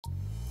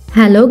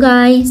Hello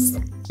guys,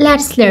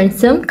 let's learn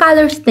some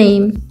colors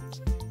name.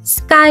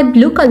 Sky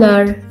blue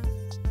color,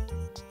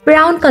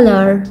 brown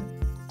color,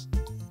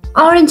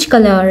 orange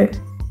color,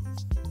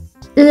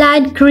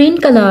 light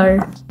green color,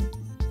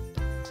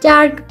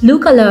 dark blue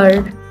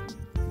color,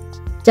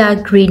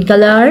 dark green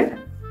color,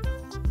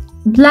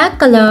 black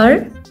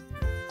color,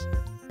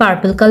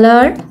 purple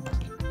color,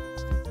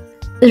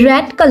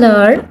 red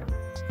color,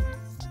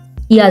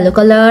 yellow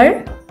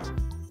color,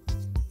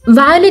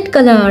 violet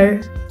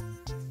color.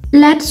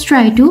 Let's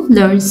try to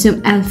learn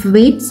some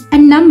alphabets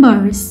and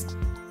numbers.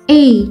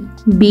 A,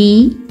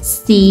 B,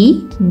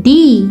 C,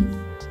 D.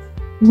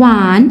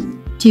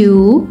 1,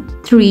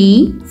 2,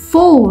 3,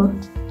 4.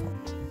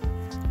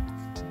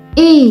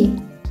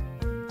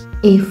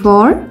 A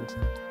for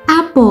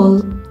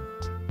apple.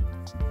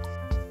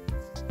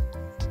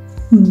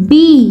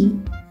 B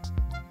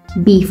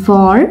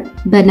for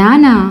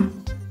banana.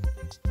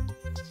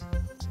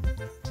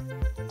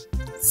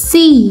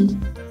 C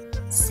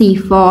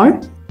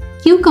for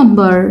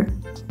cucumber.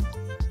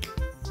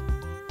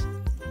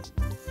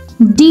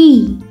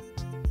 D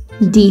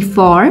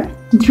for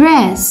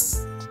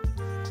dress.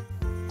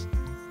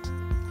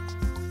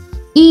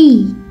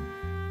 E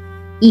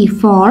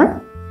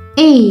for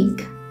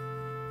egg.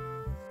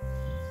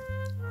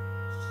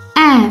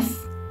 F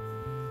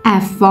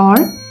for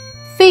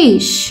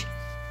fish.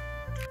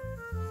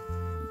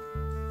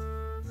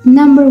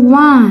 Number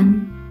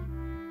 1.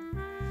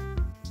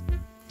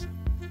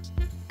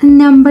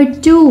 Number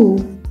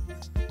 2.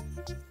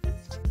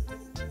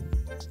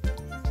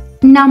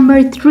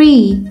 Number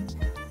 3.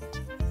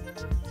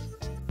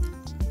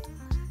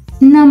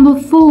 Number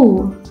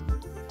 4.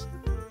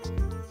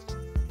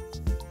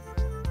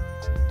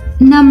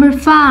 Number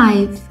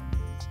 5.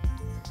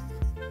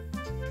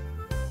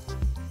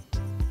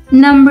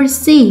 Number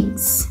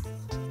 6.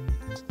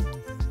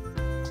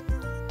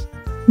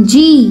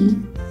 G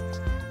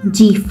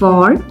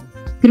for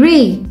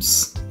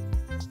grapes.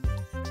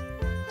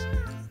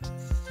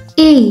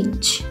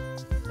 H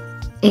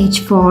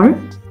for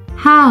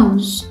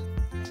house.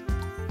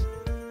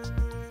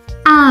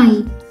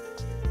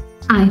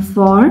 I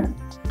for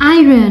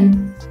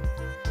iron.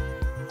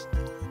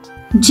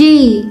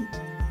 J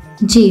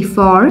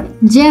for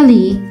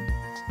jelly.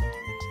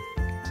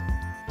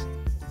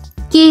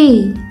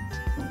 K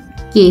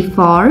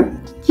for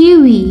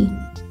kiwi.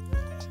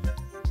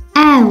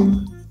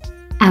 L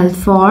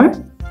for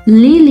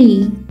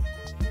lily.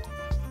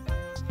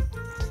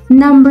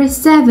 Number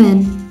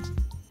 7.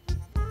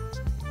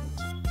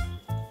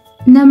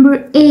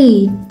 Number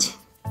 8.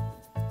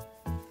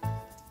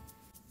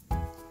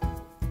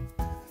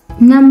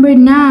 Number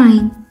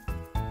 9.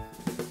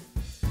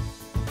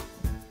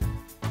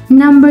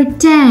 Number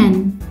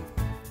 10.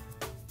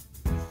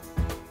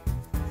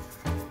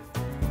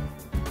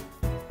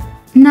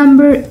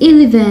 Number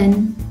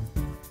 11.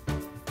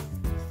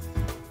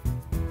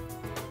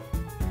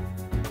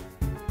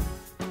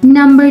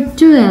 Number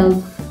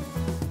 12.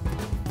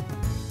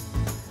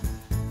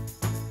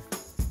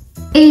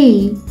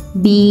 A,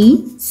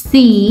 B,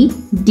 C,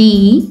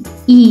 D,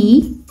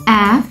 E,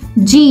 F,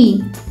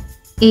 G,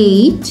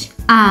 H,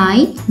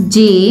 I,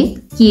 J,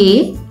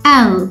 K,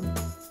 L.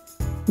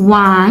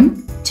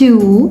 1,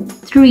 2,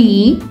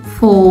 3,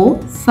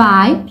 4,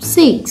 5,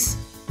 6,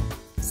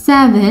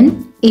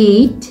 7,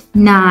 8,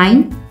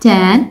 9,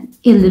 10,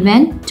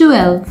 11,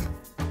 12.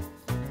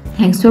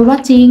 Thanks for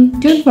watching.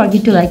 Don't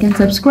forget to like and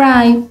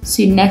subscribe.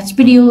 See you in next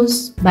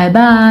videos. Bye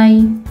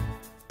bye.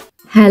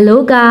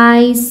 Hello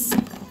guys.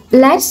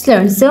 Let's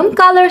learn some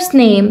colors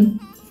name.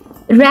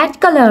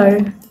 Red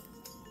color,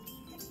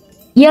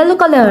 yellow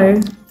color,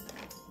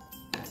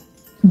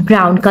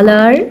 brown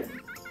color,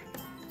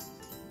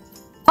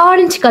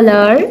 orange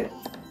color,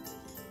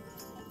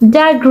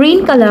 dark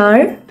green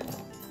color,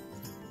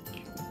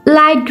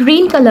 light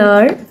green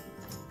color,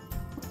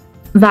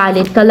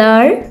 violet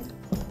color,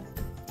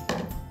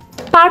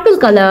 purple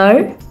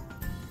color,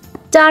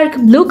 dark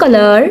blue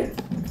color,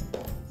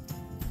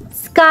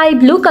 sky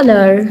blue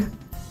color.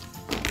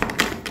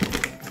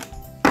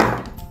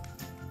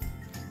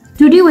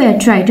 Today we are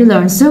trying to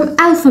learn some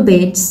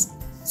alphabets.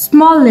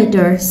 Small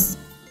letters.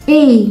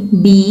 A,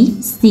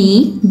 B,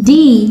 C,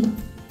 D.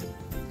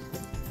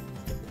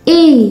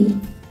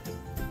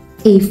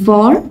 A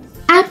for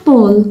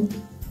apple.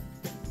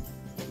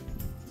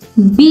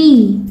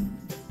 B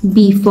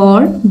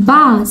for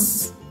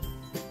bus.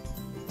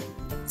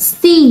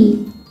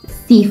 C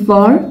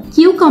for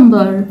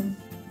cucumber.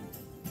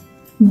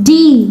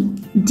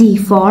 D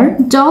for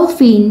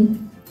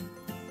dolphin.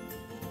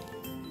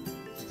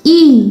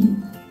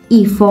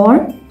 E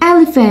for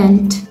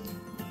elephant.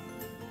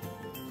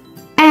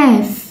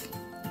 F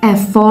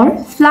for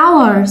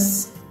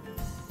flowers.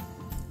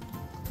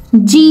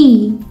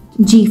 G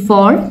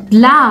for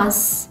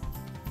glass.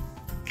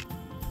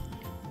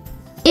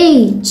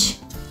 H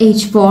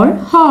for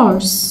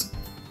horse.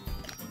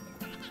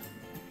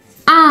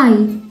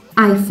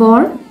 I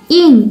for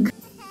ink.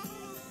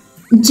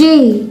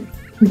 J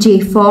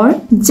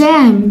for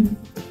jam.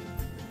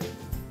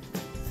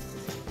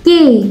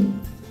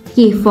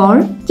 K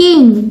for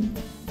king.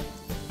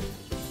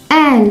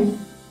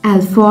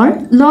 L for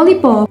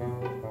lollipop.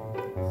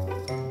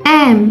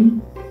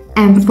 M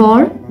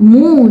for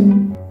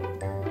moon.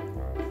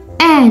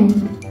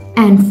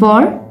 N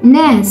for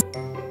nest.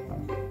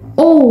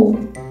 O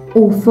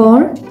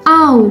for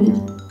owl.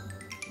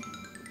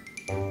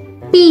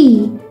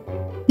 P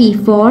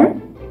for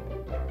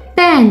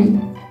pen.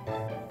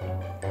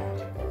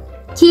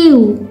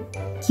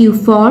 Q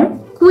for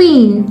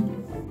queen.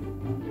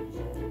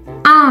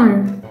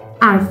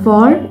 R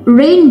for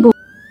rainbow.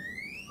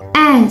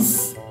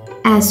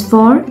 S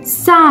for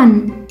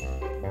sun.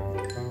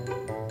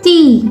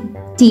 T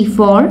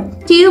for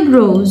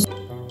tuberose.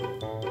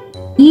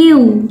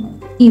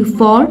 U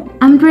for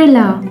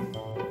umbrella.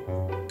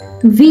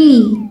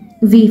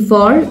 V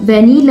for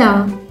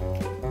vanilla.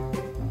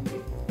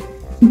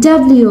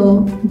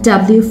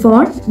 W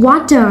for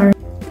water.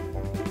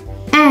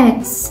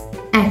 X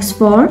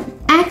for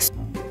X.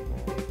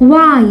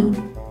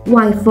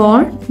 Y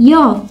for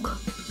yolk.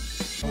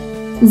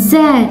 Z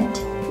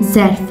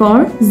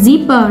for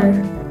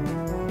zipper.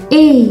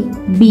 A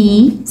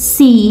B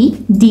C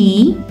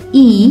D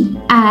E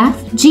F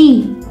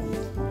G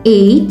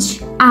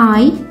H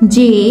I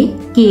J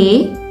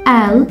K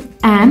L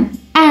M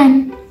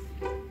N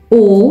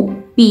O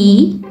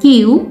P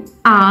Q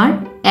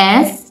R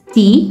S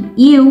T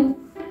U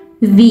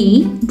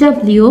V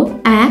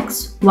W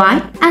X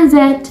Y and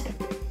Z.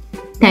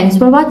 Thanks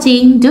for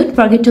watching. Don't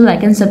forget to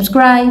like and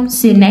subscribe.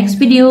 See you next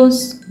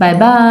videos. Bye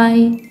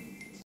bye.